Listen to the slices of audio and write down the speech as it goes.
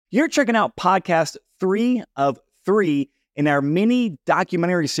You're checking out podcast 3 of 3 in our mini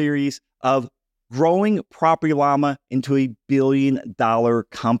documentary series of growing Property Llama into a billion-dollar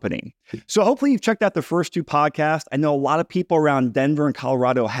company. So hopefully you've checked out the first 2 podcasts. I know a lot of people around Denver and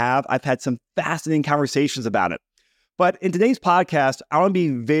Colorado have. I've had some fascinating conversations about it. But in today's podcast, I want to be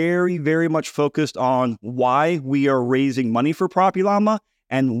very, very much focused on why we are raising money for Property Llama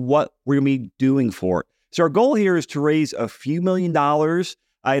and what we're going to be doing for it. So our goal here is to raise a few $1,000,000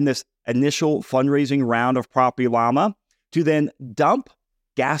 in this initial fundraising round of Property Llama to then dump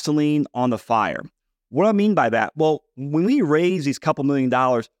gasoline on the fire. What do I mean by that? Well, when we raise these couple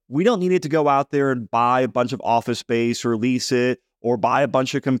 $1,000,000, we don't need it to go out there and buy a bunch of office space or lease it or buy a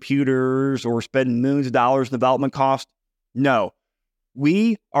bunch of computers or spend millions of dollars in development cost. No,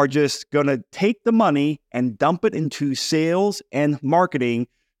 we are just going to take the money and dump it into sales and marketing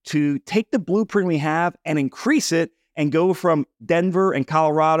to take the blueprint we have and increase it and go from Denver and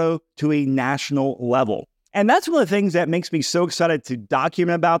Colorado to a national level. And that's one of the things that makes me so excited to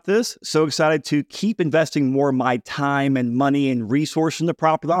document about this, so excited to keep investing more of my time and money and resources into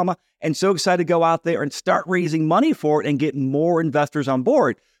Property Llama, and so excited to go out there and start raising money for it and get more investors on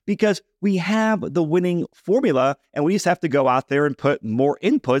board because we have the winning formula and we just have to go out there and put more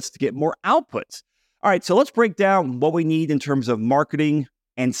inputs to get more outputs. All right, so let's break down what we need in terms of marketing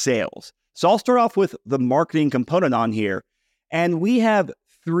and sales. So I'll start off with the marketing component on here. And we have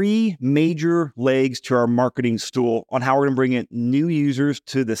 3 major legs to our marketing stool on how we're going to bring in new users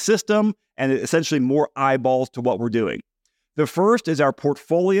to the system and essentially more eyeballs to what we're doing. The first is our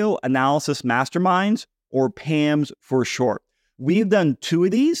Portfolio Analysis Masterminds, or PAMs for short. We've done 2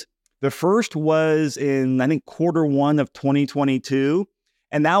 of these. The first was in, I think, Q1 of 2022.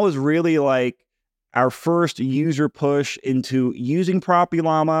 And that was really like our first user push into using Property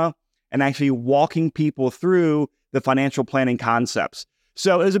Llama and actually walking people through the financial planning concepts.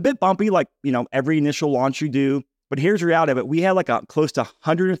 So it was a bit bumpy, like, every initial launch you do. But here's the reality of it. We had like close to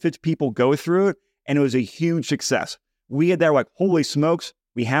 150 people go through it, and it was a huge success. We had there like, holy smokes,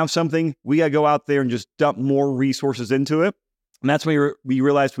 we have something. We got to go out there and just dump more resources into it. And that's when we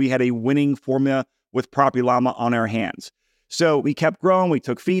realized we had a winning formula with Property Llama on our hands. So we kept growing. We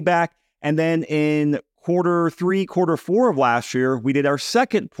took feedback. And then in Q3, Q4 of last year, we did our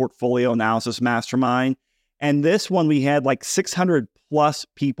second Portfolio Analysis Mastermind. And this one, we had like 600 plus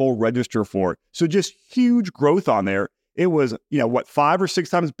people register for it. So just huge growth on there. It was, 5 or 6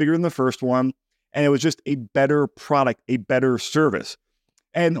 times bigger than the first one. And it was just a better product, a better service.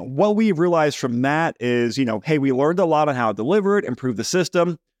 And what we realized from that is, hey, we learned a lot on how to deliver it, improve the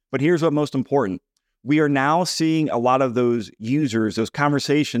system. But here's what's most important. We are now seeing a lot of those users, those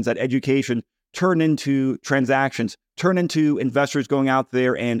conversations, that education turn into transactions, turn into investors going out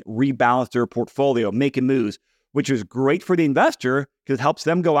there and rebalance their portfolio, making moves, which is great for the investor because it helps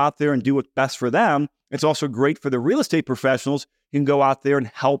them go out there and do what's best for them. It's also great for the real estate professionals who can go out there and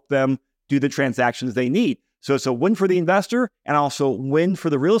help them do the transactions they need. So it's a win for the investor and also win for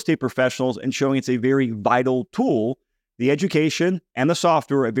the real estate professionals and showing it's a very vital tool. The education and the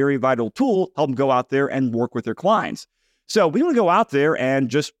software, a very vital tool, help them go out there and work with their clients. So we want to go out there and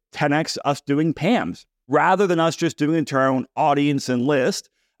just 10x us doing PAMs rather than us just doing it to our own audience and list,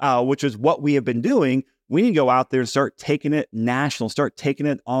 which is what we have been doing. We need to go out there and start taking it national, start taking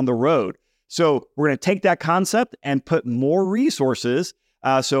it on the road. So we're going to take that concept and put more resources,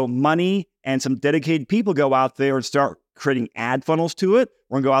 so money and some dedicated people go out there and start creating ad funnels to it.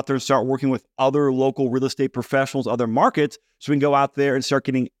 We're going to go out there and start working with other local real estate professionals, other markets, so we can go out there and start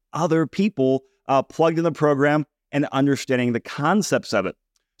getting other people plugged in the program and understanding the concepts of it.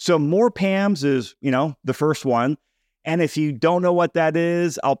 So more PAMs is, the first one. And if you don't know what that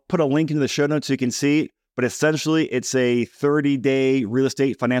is, I'll put a link into the show notes so you can see it. But essentially, it's a 30-day real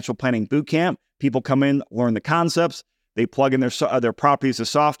estate financial planning bootcamp. People come in, learn the concepts. They plug in their properties to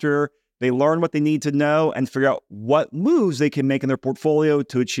software. They learn what they need to know and figure out what moves they can make in their portfolio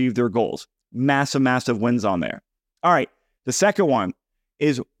to achieve their goals. Massive, massive wins on there. All right. The second one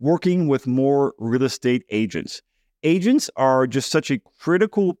is working with more real estate agents. Agents are just such a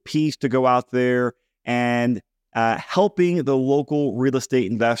critical piece to go out there and helping the local real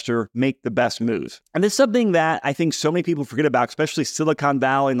estate investor make the best moves. And it's something that I think so many people forget about, especially Silicon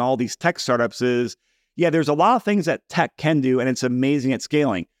Valley and all these tech startups is, there's a lot of things that tech can do and it's amazing at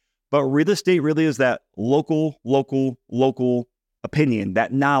scaling. But real estate really is that local opinion,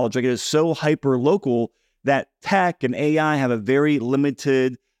 that knowledge. Like it is so hyper local that tech and AI have a very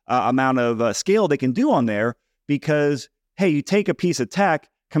limited amount of scale they can do on there because, hey, you take a piece of tech,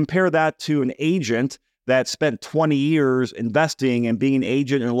 compare that to an agent that spent 20 years investing and being an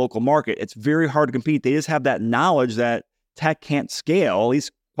agent in a local market. It's very hard to compete. They just have that knowledge that tech can't scale, at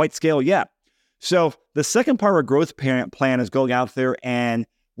least quite scale yet. So the second part of our growth plan is going out there and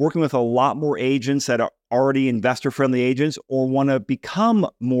working with a lot more agents that are already investor-friendly agents or want to become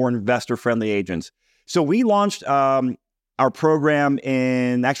more investor-friendly agents. So we launched our program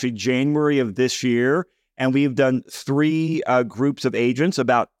in actually January of this year, and we've done 3 groups of agents,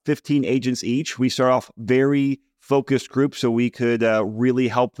 about 15 agents each. We start off very focused groups so we could really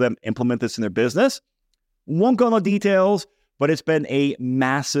help them implement this in their business. Won't go into details, but it's been a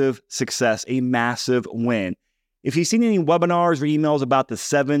massive success, a massive win. If you've seen any webinars or emails about the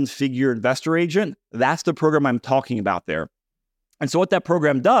 7-figure investor agent, that's the program I'm talking about there. And so what that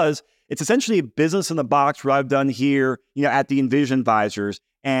program does, it's essentially a business in the box where I've done here, at the Envision Advisors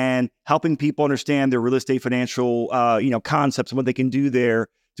and helping people understand their real estate financial, concepts and what they can do there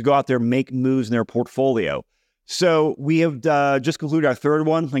to go out there and make moves in their portfolio. So we have just concluded our third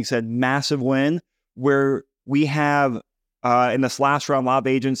one, like I said, massive win, where we have in this last round, a lot of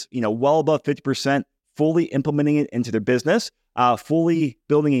agents, well above 50%, fully implementing it into their business, fully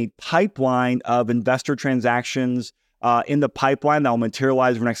building a pipeline of investor transactions in the pipeline that will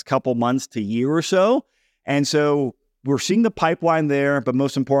materialize over the next couple months to year or so. And so we're seeing the pipeline there, but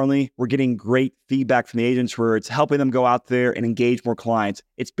most importantly, we're getting great feedback from the agents where it's helping them go out there and engage more clients.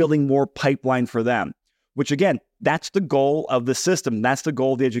 It's building more pipeline for them, which again, that's the goal of the system. That's the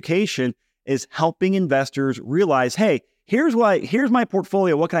goal of the education, is helping investors realize, hey, here's my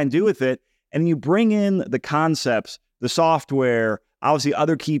portfolio. What can I do with it? And you bring in the concepts, the software, obviously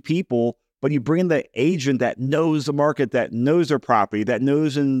other key people, but you bring in the agent that knows the market, that knows their property, that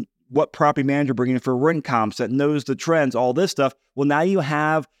knows in what property manager bringing in for rent comps, that knows the trends, all this stuff. Well, now you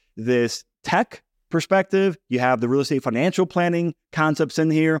have this tech perspective. You have the real estate financial planning concepts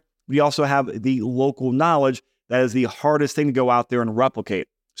in here. We also have the local knowledge that is the hardest thing to go out there and replicate.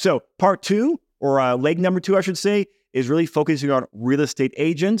 So part 2, or leg number 2, I should say, is really focusing on real estate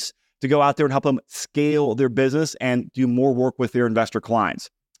agents to go out there and help them scale their business and do more work with their investor clients.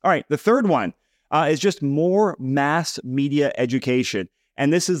 All right, the third one is just more mass media education.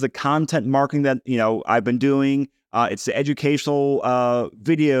 And this is the content marketing that, I've been doing. It's the educational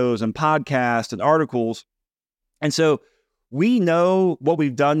videos and podcasts and articles. And so we know what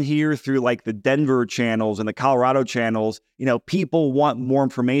we've done here through like the Denver channels and the Colorado channels, people want more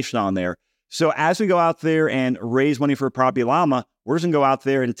information on there. So as we go out there and raise money for Property Llama, we're just gonna go out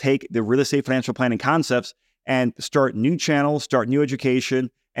there and take the real estate financial planning concepts and start new channels, start new education,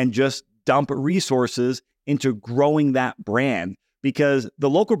 and just dump resources into growing that brand. Because the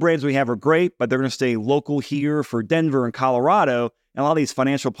local brands we have are great, but they're gonna stay local here for Denver and Colorado. And a lot of these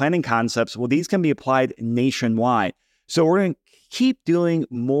financial planning concepts, well, these can be applied nationwide. So we're gonna keep doing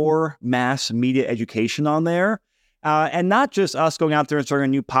more mass media education on there. And not just us going out there and starting a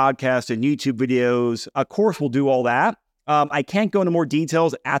new podcast and YouTube videos. Of course, we'll do all that. I can't go into more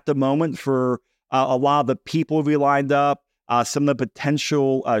details at the moment for a lot of the people we lined up, some of the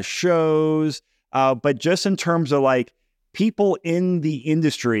potential shows, but just in terms of like people in the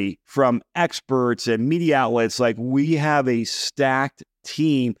industry, from experts and media outlets, like we have a stacked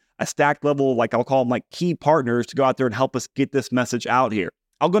team, a stacked level, like I'll call them like key partners to go out there and help us get this message out here.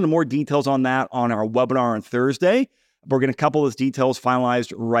 I'll go into more details on that on our webinar on Thursday. We're getting a couple of those details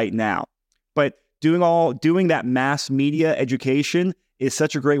finalized right now. But doing that mass media education is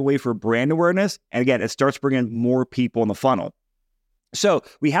such a great way for brand awareness. And again, it starts bringing more people in the funnel. So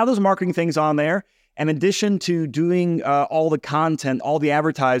we have those marketing things on there. In addition to doing all the content, all the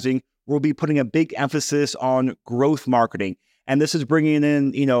advertising, we'll be putting a big emphasis on growth marketing. And this is bringing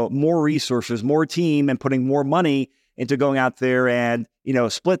in, more resources, more team, and putting more money into going out there and,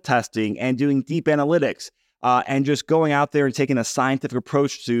 split testing and doing deep analytics, and just going out there and taking a scientific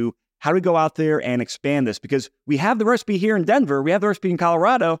approach to how do we go out there and expand this? Because we have the recipe here in Denver, we have the recipe in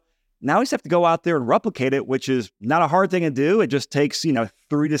Colorado. Now we just have to go out there and replicate it, which is not a hard thing to do. It just takes,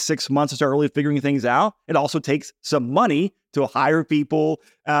 3 to 6 months to start really figuring things out. It also takes some money to hire people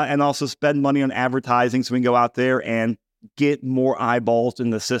and also spend money on advertising so we can go out there and get more eyeballs in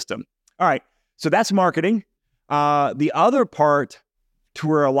the system. All right, so that's marketing. The other part to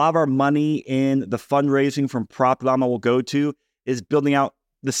where a lot of our money in the fundraising from Property Llama will go to is building out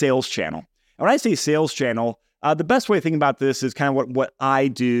the sales channel. And when I say sales channel, the best way to think about this is kind of what I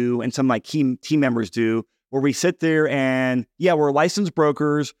do and some of my team members do, where we sit there and, we're licensed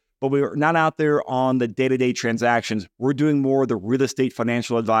brokers, but we're not out there on the day-to-day transactions. We're doing more of the real estate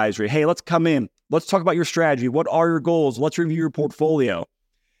financial advisory. Hey, let's come in. Let's talk about your strategy. What are your goals? Let's review your portfolio.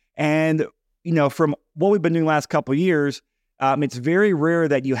 And, from what we've been doing the last couple of years, it's very rare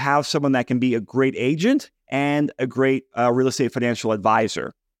that you have someone that can be a great agent and a great real estate financial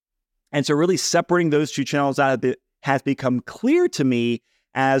advisor. And so really separating those two channels out has become clear to me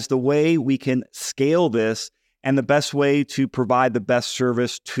as the way we can scale this and the best way to provide the best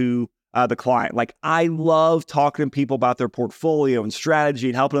service to the client. Like, I love talking to people about their portfolio and strategy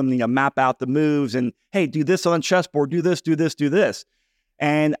and helping them, map out the moves and, hey, do this on chessboard, do this, do this, do this.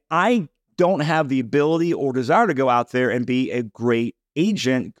 And I don't have the ability or desire to go out there and be a great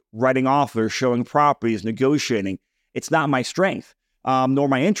agent writing offers, showing properties, negotiating. It's not my strength, nor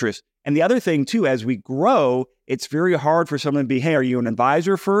my interest. And the other thing too, as we grow, it's very hard for someone to be, hey, are you an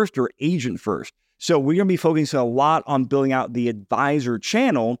advisor first or agent first? So we're going to be focusing a lot on building out the advisor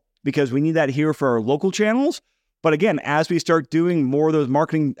channel because we need that here for our local channels. But again, as we start doing more of those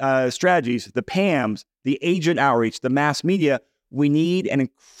marketing strategies, the PAMs, the agent outreach, the mass media, we need an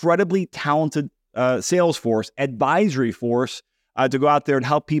incredibly talented sales force, advisory force to go out there and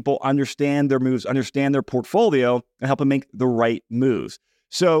help people understand their moves, understand their portfolio, and help them make the right moves.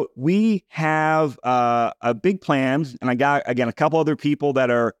 So we have a big plan, and I got, again, a couple other people that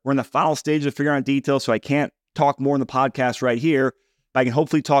we're in the final stage of figuring out details, so I can't talk more in the podcast right here, but I can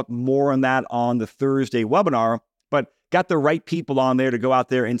hopefully talk more on that on the Thursday webinar, but got the right people on there to go out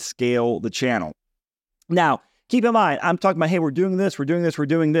there and scale the channel. Now, keep in mind, I'm talking about, hey, we're doing this, we're doing this, we're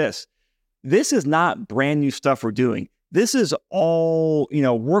doing this. This is not brand new stuff we're doing. This is all,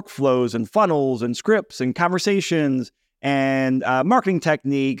 workflows and funnels and scripts and conversations and marketing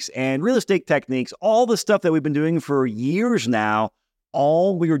techniques and real estate techniques, all the stuff that we've been doing for years now.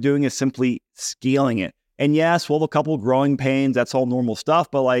 All we were doing is simply scaling it. And yes, we'll have a couple of growing pains. That's all normal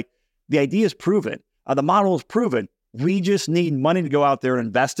stuff. But the idea is proven. The model is proven. We just need money to go out there and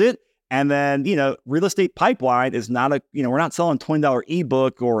invest it. And then, real estate pipeline is not we're not selling $20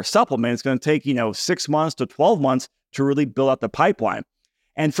 ebook or a supplement. It's going to take, 6 months to 12 months to really build out the pipeline.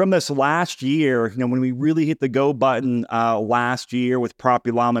 And from this last year, when we really hit the go button last year with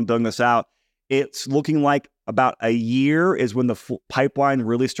Property Llama and building this out, it's looking like about a year is when the pipeline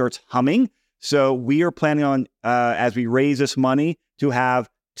really starts humming. So we are planning on, as we raise this money, to have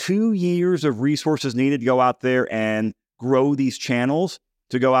 2 years of resources needed to go out there and grow these channels,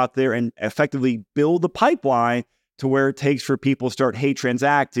 to go out there and effectively build the pipeline to where it takes for people to start,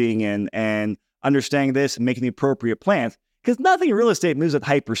 transacting and understanding this and making the appropriate plans. Because nothing in real estate moves at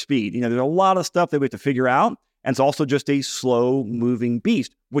hyper speed. There's a lot of stuff that we have to figure out. And it's also just a slow moving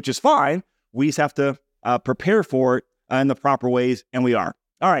beast, which is fine. We just have to prepare for it in the proper ways. And we are.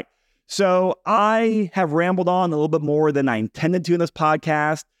 All right. So I have rambled on a little bit more than I intended to in this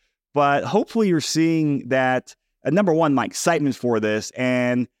podcast, but hopefully you're seeing that, number one, my excitement for this.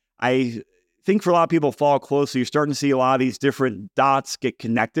 And I think for a lot of people who follow closely, you're starting to see a lot of these different dots get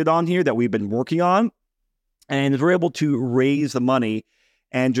connected on here that we've been working on. And if we're able to raise the money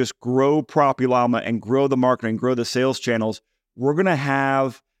and just grow Property Llama and grow the marketing, grow the sales channels, we're going to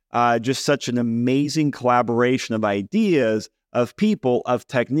have just such an amazing collaboration of ideas, of people, of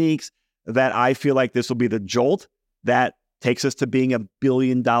techniques, that I feel like this will be the jolt that takes us to being $1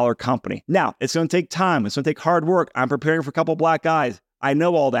 billion company. Now, it's going to take time. It's going to take hard work. I'm preparing for a couple of black eyes. I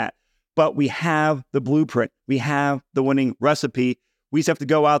know all that. But we have the blueprint. We have the winning recipe. We just have to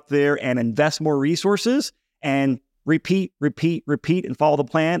go out there and invest more resources and repeat, and follow the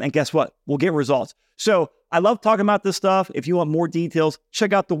plan. And guess what? We'll get results. So I love talking about this stuff. If you want more details,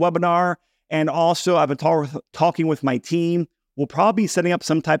 check out the webinar. And also, I've been talking with my team. We'll probably be setting up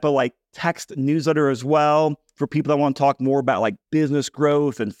some type of text newsletter as well for people that want to talk more about business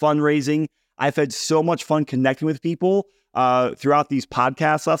growth and fundraising. I've had so much fun connecting with people throughout these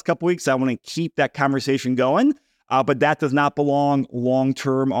podcasts last couple weeks. I want to keep that conversation going. But that does not belong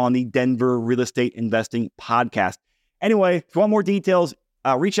long-term on the Denver Real Estate Investing Podcast. Anyway, if you want more details,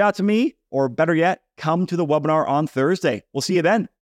 reach out to me, or better yet, come to the webinar on Thursday. We'll see you then.